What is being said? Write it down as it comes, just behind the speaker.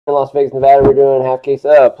In Las Vegas, Nevada, we're doing half case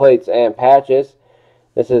of plates and patches.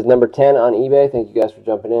 This is number 10 on eBay. Thank you guys for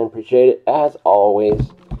jumping in. Appreciate it, as always.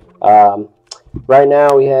 Right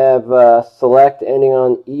now, we have select ending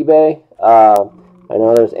on eBay. I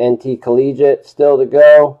know there's NT Collegiate still to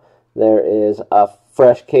go. There is a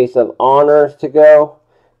fresh case of honors to go.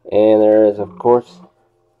 And there is, of course,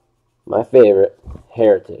 my favorite,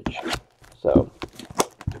 Heritage. So,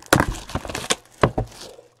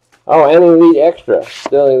 oh, and Elite Extra.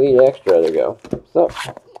 Still Elite Extra to go. So,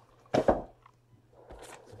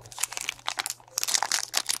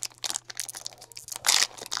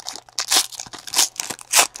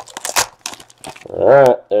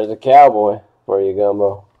 alright, there's a Cowboy for you,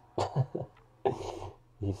 Gumbo.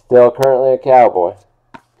 He's still currently a Cowboy.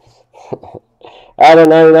 Out of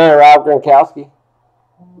 99, Rob Gronkowski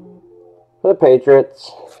for the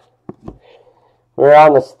Patriots. We're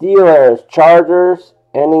on the Steelers, Chargers,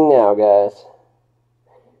 ending now, guys.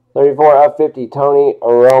 34 of 50, Tony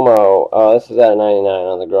Romo. Oh, this is out of 99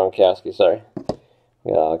 on the Gronkowski, sorry.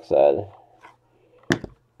 Got all excited.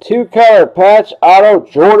 Two-color patch auto,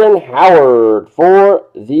 Jordan Howard for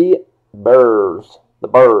the Bears. The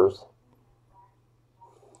Bears.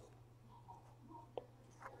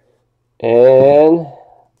 And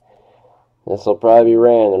this will probably be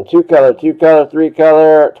random. Two-color,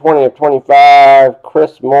 three-color, 20 of 25,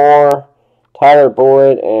 Chris Moore, Tyler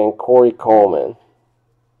Boyd, and Corey Coleman.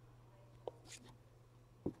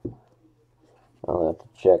 I'll have to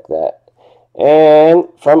check that. And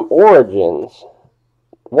from Origins,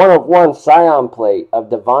 1 of 1 Scion plate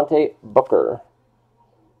of Devontae Booker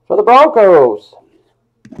for the Broncos.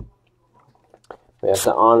 We have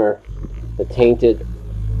to honor the tainted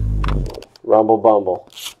Rumble Bumble.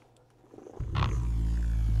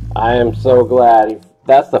 I am so glad.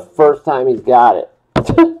 That's the first time he's got it.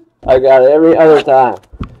 I got it every other time.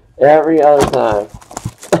 Every other time.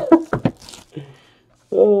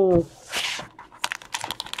 Oh.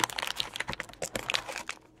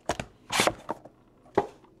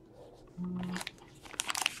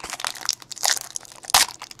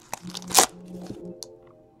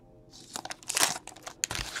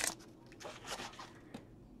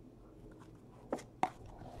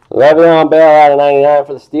 11 Bell out of 99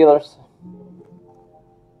 for the Steelers.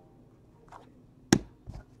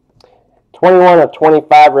 21 of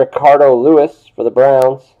 25, Ricardo Lewis for the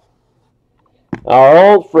Browns. Our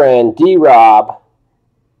old friend, D-Rob,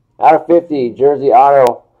 out of 50, jersey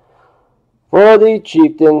auto for the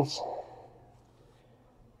Chieftains.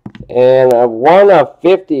 And a 1 of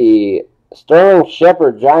 50, Sterling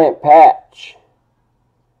Shepard Giant patch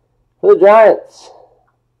for the Giants.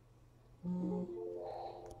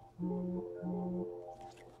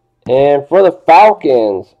 And for the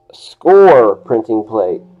Falcons, score printing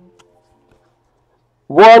plate.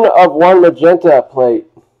 1 of 1 magenta plate.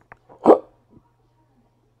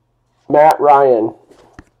 Matt Ryan.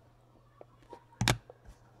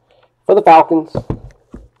 For the Falcons.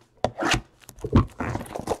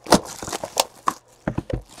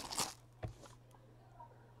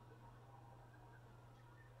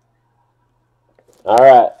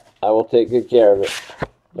 Alright, I will take good care of it.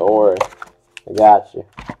 Don't worry. I got you.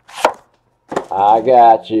 I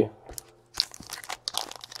got you.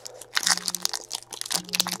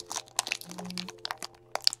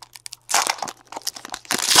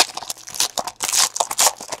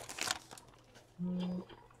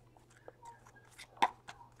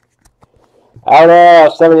 Out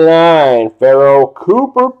of 79, Pharaoh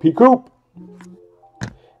Cooper P. Coop.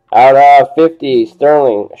 Out of 50,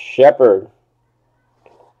 Sterling Shepard.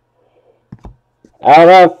 Out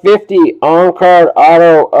of 50, on-card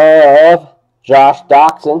auto of Josh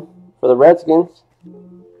Doxson for the Redskins.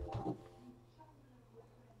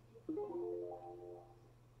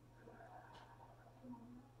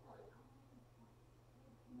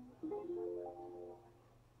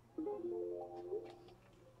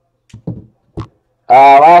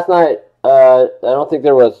 Last night, I don't think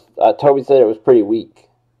there was. Toby said it was pretty weak,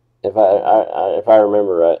 if I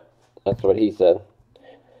remember right. That's what he said.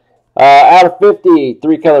 Out of 50,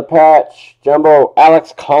 3-color patch, jumbo,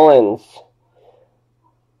 Alex Collins.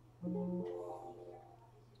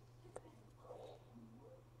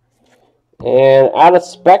 And out of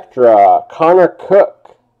Spectra, Connor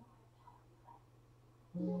Cook.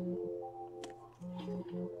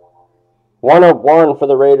 One of 1 for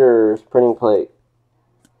the Raiders printing plate.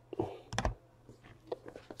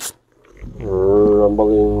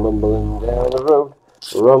 Rumbling, bumbling down the road.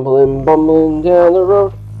 Rumbling, bumbling down the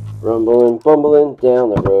road. Rumbling, bumbling down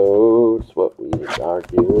the road. That's what we are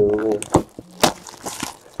doing.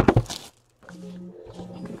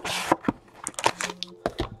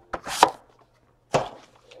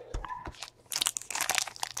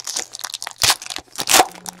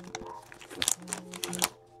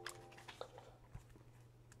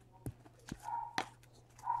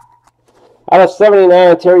 Out of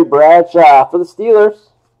 79, Terry Bradshaw for the Steelers.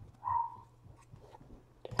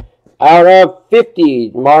 Out of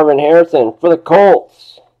 50, Marvin Harrison for the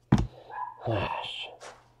Colts. Gosh.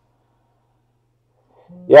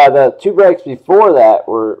 Yeah, the 2 breaks before that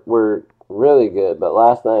were really good, but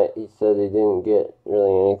last night he said he didn't get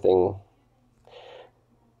really anything.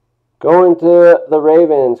 Going to the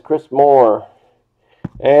Ravens, Chris Moore.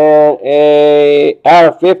 And out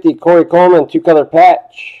of 50, Corey Coleman, 2-color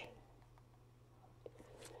patch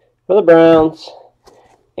for the Browns.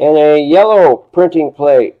 And a yellow printing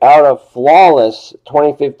plate out of Flawless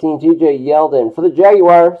 2015, TJ Yeldon for the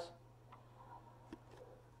Jaguars.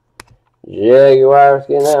 Jaguars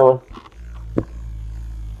getting that one.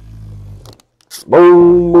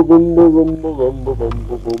 Boom, boom, boom, boom, boom, boom, boom,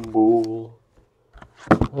 boom, boom, boom.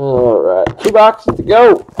 Alright, 2 boxes to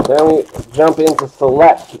go. Then we jump into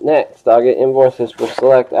Select next. I'll get invoices for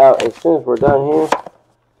Select out as soon as we're done here.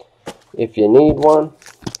 If you need one.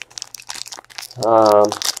 I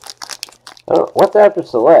don't know, what's after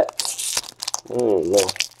Select? I don't know.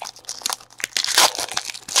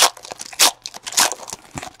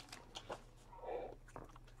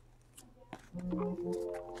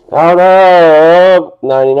 Out of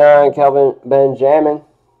 99, Kelvin Benjamin.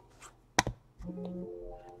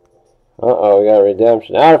 Uh-oh, we got a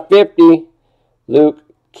redemption. Out of 50, Luke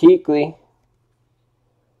Kuechly.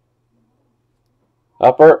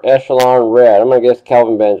 Upper echelon red. I'm going to guess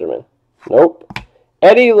Kelvin Benjamin. Nope.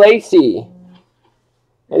 Eddie Lacy.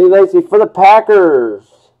 Eddie Lacy for the Packers.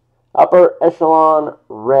 Upper echelon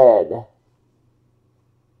red.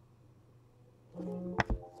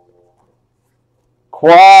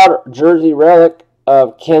 Quad jersey relic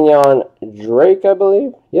of Kenyon Drake, I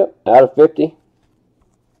believe. Yep, out of 50.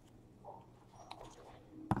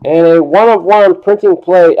 And a 1-of-1 printing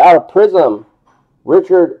plate out of Prism.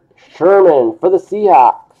 Richard Sherman for the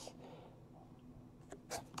Seahawks.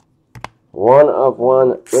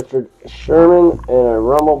 1-of-1 Richard Sherman. And a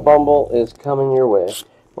Rumble Bumble is coming your way.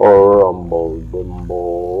 Or Rumble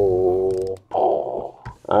Bumble. Oh.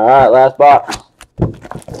 Alright, last box.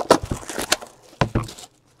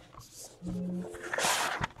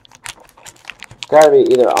 Gotta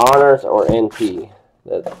be either honors or NP.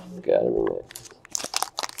 That's gotta be next.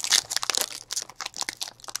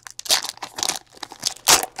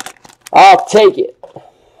 I'll take it.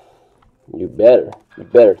 You better. You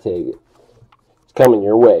better take it. It's coming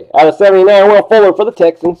your way. Out of 79, Will Fuller for the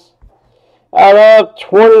Texans. Out of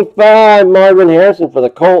 25, Marvin Harrison for the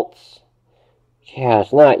Colts. Yeah,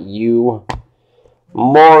 it's not you.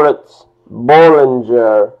 Moritz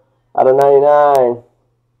Bollinger. Out of 99.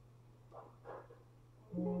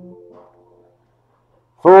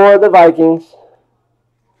 For the Vikings.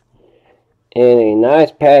 And a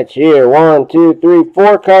nice patch here. 1, 2, 3,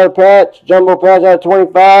 4-card patch. Jumbo patch out of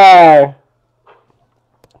 25.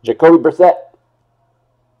 Jacoby Brissett.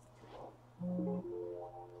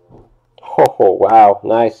 Oh, wow.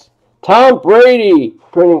 Nice. Tom Brady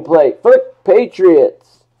printing plate for the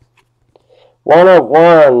Patriots.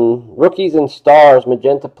 1-of-1. Rookies and Stars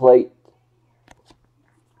magenta plate.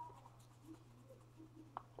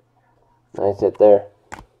 Nice hit there.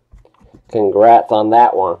 Congrats on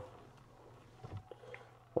that one.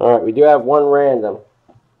 Alright, we do have one random.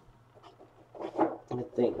 I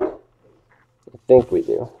think we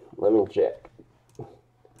do. Let me check.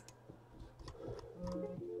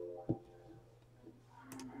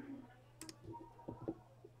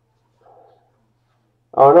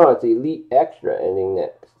 Oh no, it's Elite Extra ending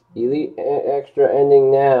next. Elite Extra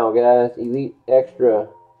ending now, guys. Elite Extra.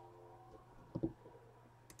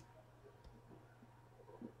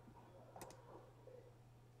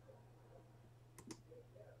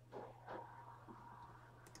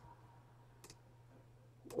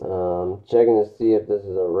 Checking to see if this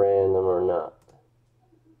is a random or not.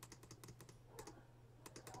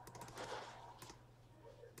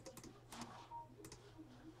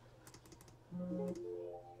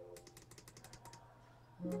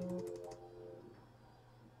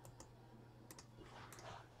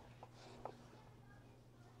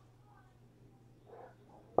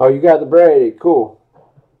 Oh, you got the Brady. Cool.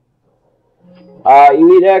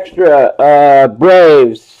 Elite Extra.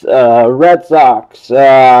 Braves. Red Sox.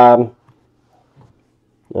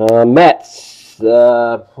 Mets.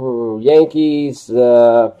 Yankees.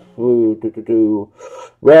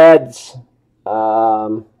 Reds.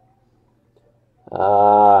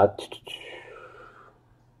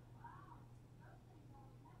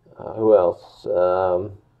 Who else?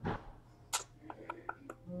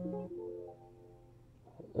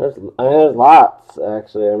 There's lots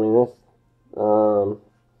actually. I mean, this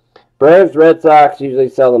Braves, Red Sox usually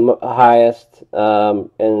sell the highest, and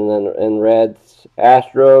then in Reds,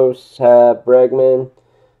 Astros have Bregman.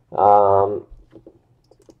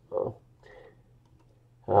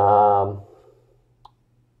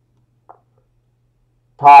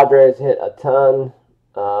 Padres hit a ton,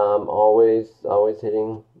 always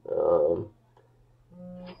hitting.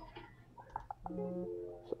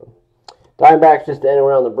 Diamondbacks just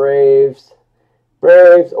anywhere on the Braves.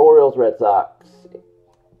 Braves, Orioles, Red Sox.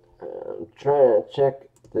 I'm trying to check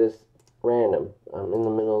this random. I'm in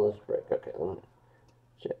the middle of this break. Okay, let me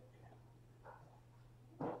check.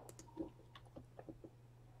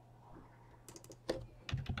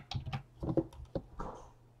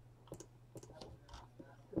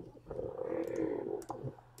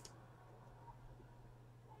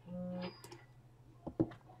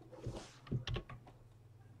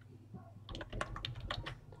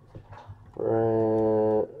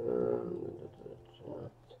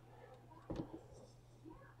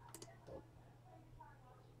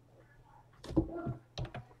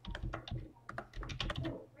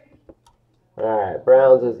 Alright,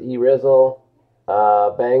 Browns is E-Rizzle,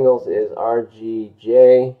 Bengals is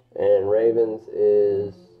RGJ, and Ravens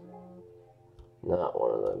is not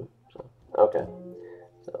one of them. So, okay,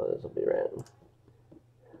 so this will be random.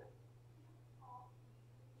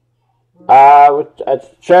 I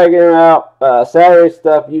try to get them out. Saturday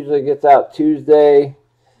stuff usually gets out Tuesday.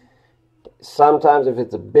 Sometimes if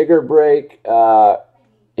it's a bigger break,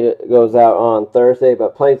 it goes out on Thursday,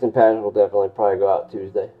 but plates and patches will definitely probably go out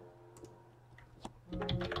Tuesday.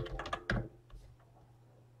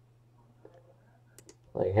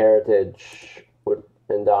 Like Heritage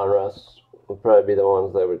and Donruss would probably be the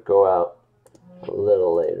ones that would go out a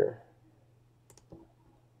little later.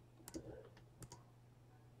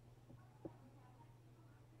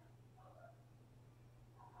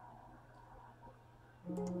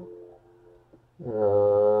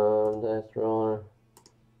 Dice roller.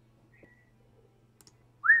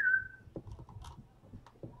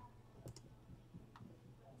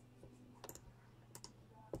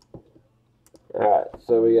 Alright,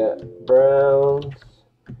 so we got Browns,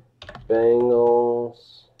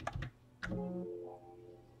 Bengals,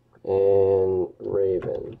 and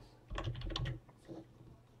Ravens.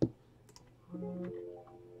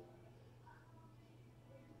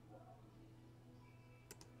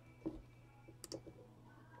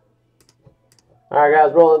 Alright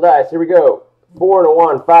guys, rolling the dice. Here we go. 4 and a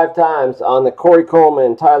 1, 5 times on the Corey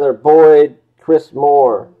Coleman, Tyler Boyd, Chris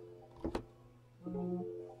Moore.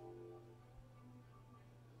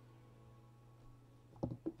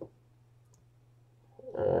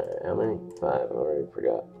 Alright, how many? 5, I already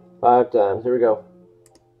forgot. 5 times. Here we go.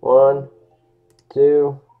 1,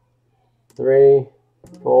 2, 3,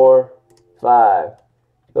 4, 5.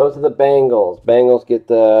 Those are the Bengals. Bengals get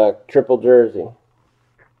the triple jersey.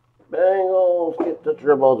 Bengals get the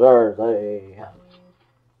triple jersey.